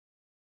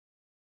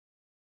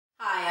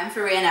Hi, I'm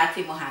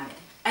Naqvi-Mohamed,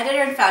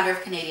 editor and founder of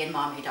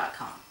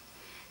CanadianMommy.com.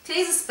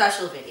 Today's a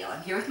special video.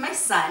 I'm here with my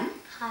son.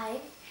 Hi.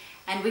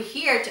 And we're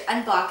here to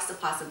unbox the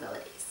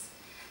possibilities.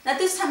 Now,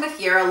 this time of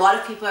year, a lot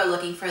of people are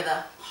looking for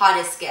the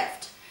hottest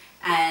gift.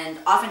 And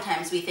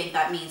oftentimes we think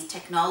that means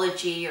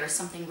technology or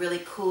something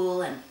really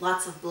cool and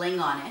lots of bling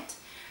on it.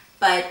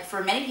 But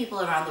for many people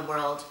around the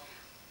world,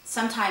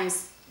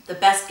 sometimes the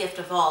best gift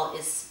of all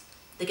is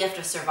the gift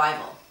of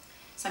survival.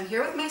 So I'm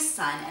here with my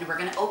son and we're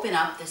going to open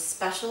up this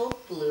special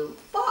blue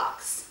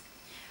box.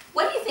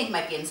 What do you think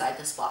might be inside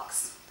this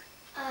box?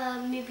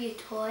 Maybe a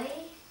toy?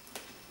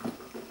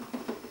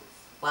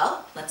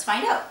 Well, let's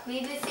find out.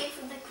 Maybe a thing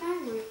for the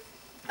camera.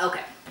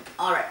 Okay,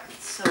 all right.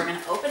 So we're going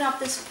to open up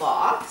this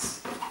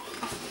box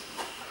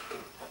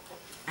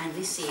and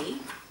we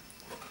see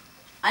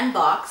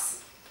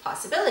Unbox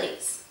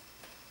Possibilities.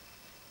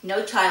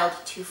 No child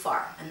too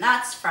far. And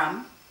that's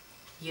from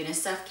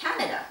Unicef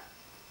Canada.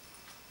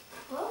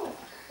 Oh,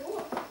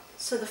 cool.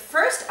 So the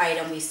first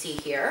item we see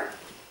here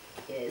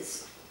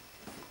is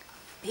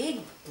a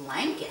big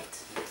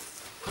blanket.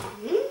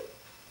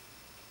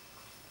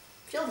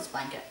 Feel this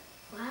blanket.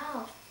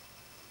 Wow,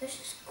 this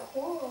is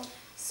cool.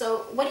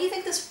 So what do you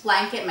think this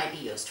blanket might be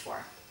used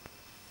for?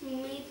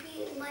 Maybe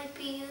it might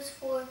be used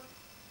for,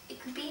 it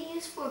could be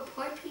used for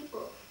poor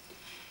people.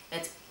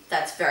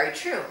 That's very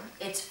true.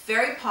 It's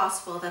very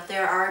possible that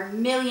there are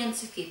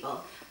millions of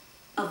people,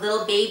 of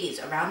little babies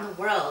around the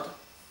world,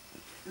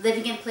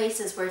 living in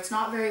places where it's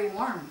not very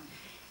warm.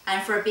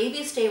 And for a baby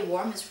to stay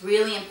warm is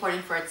really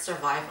important for its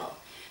survival.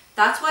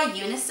 That's why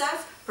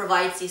UNICEF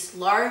provides these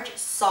large,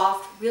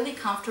 soft, really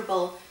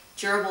comfortable,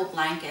 durable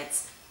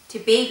blankets to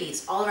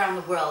babies all around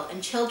the world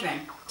and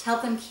children to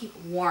help them keep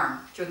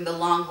warm during the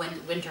long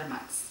winter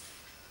months.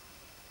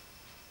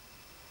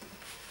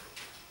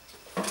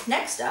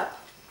 Next up,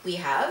 we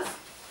have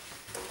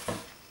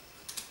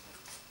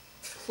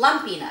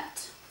Plumpy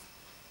Nut.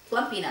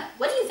 Plumpy Nut.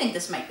 What do you think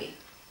this might be?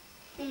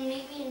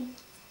 Maybe,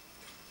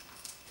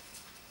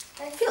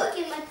 I Feel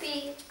think it might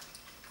be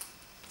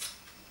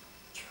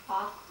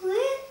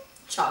chocolate?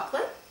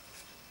 Chocolate?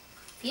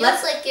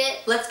 Feels like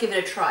it. Let's give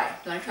it a try.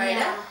 Do you want to try it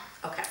Yeah.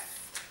 out? Okay.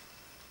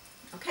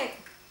 Okay.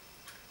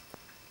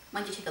 Why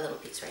don't you take a little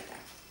piece right there?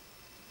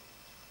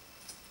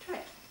 Try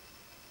it.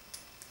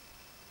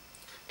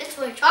 It's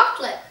for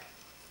chocolate.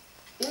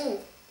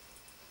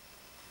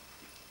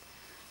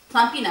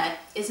 Plumpy Nut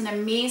is an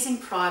amazing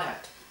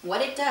product.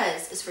 What it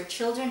does is for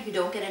children who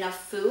don't get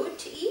enough food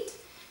to eat,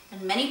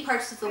 in many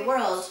parts of the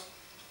world,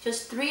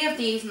 just 3 of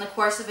these in the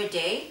course of a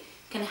day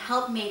can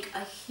help make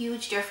a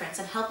huge difference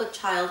and help a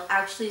child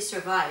actually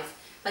survive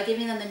by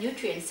giving them the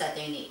nutrients that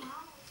they need.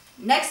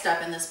 Next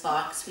up in this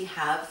box, we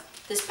have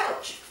this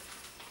pouch.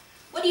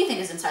 What do you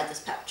think is inside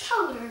this pouch?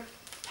 Powder.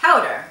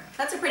 Powder.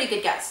 That's a pretty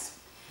good guess.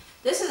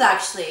 This is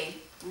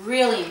actually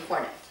really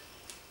important.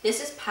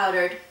 This is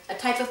a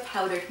type of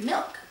powdered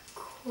milk.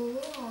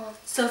 Cool.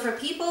 So for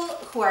people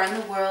who are in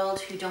the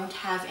world who don't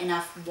have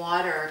enough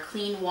water,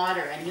 clean water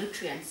and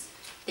nutrients,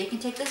 they can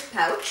take this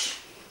pouch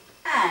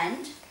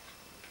and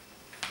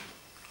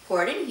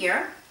pour it in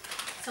here.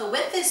 So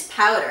with this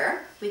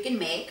powder, we can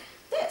make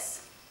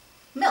this,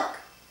 milk.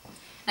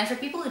 And for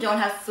people who don't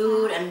have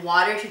food and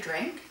water to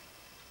drink,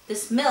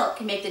 this milk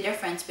can make the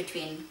difference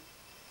between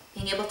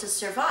being able to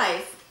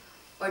survive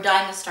or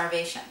dying of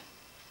starvation.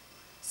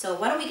 So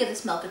why don't we give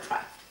this milk a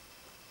try?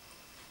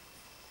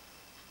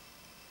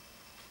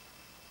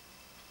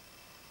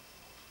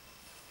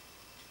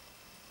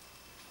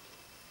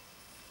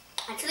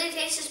 Actually, it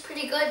tastes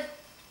pretty good.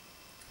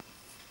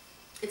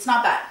 It's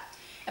not bad.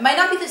 It might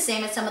not be the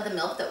same as some of the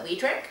milk that we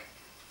drink,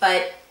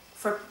 but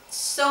for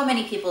so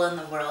many people in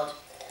the world,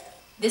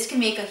 this can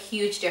make a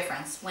huge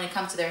difference when it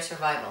comes to their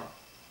survival.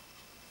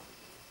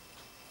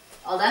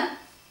 All done?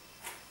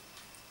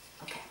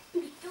 Okay.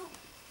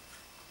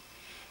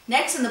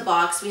 Next in the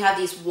box, we have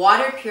these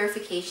water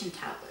purification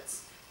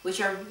tablets, which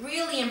are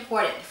really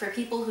important for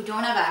people who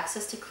don't have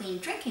access to clean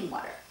drinking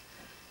water.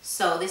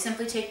 So they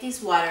simply take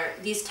these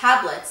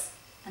tablets,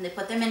 and they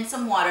put them in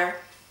some water,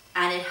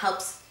 and it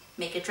helps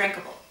make it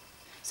drinkable.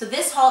 So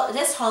this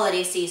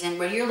holiday season,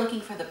 when you're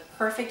looking for the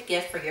perfect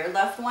gift for your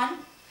loved one,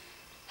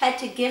 head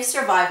to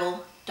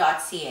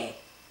givesurvival.ca.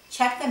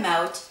 Check them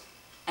out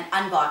and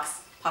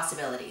unbox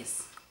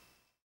possibilities.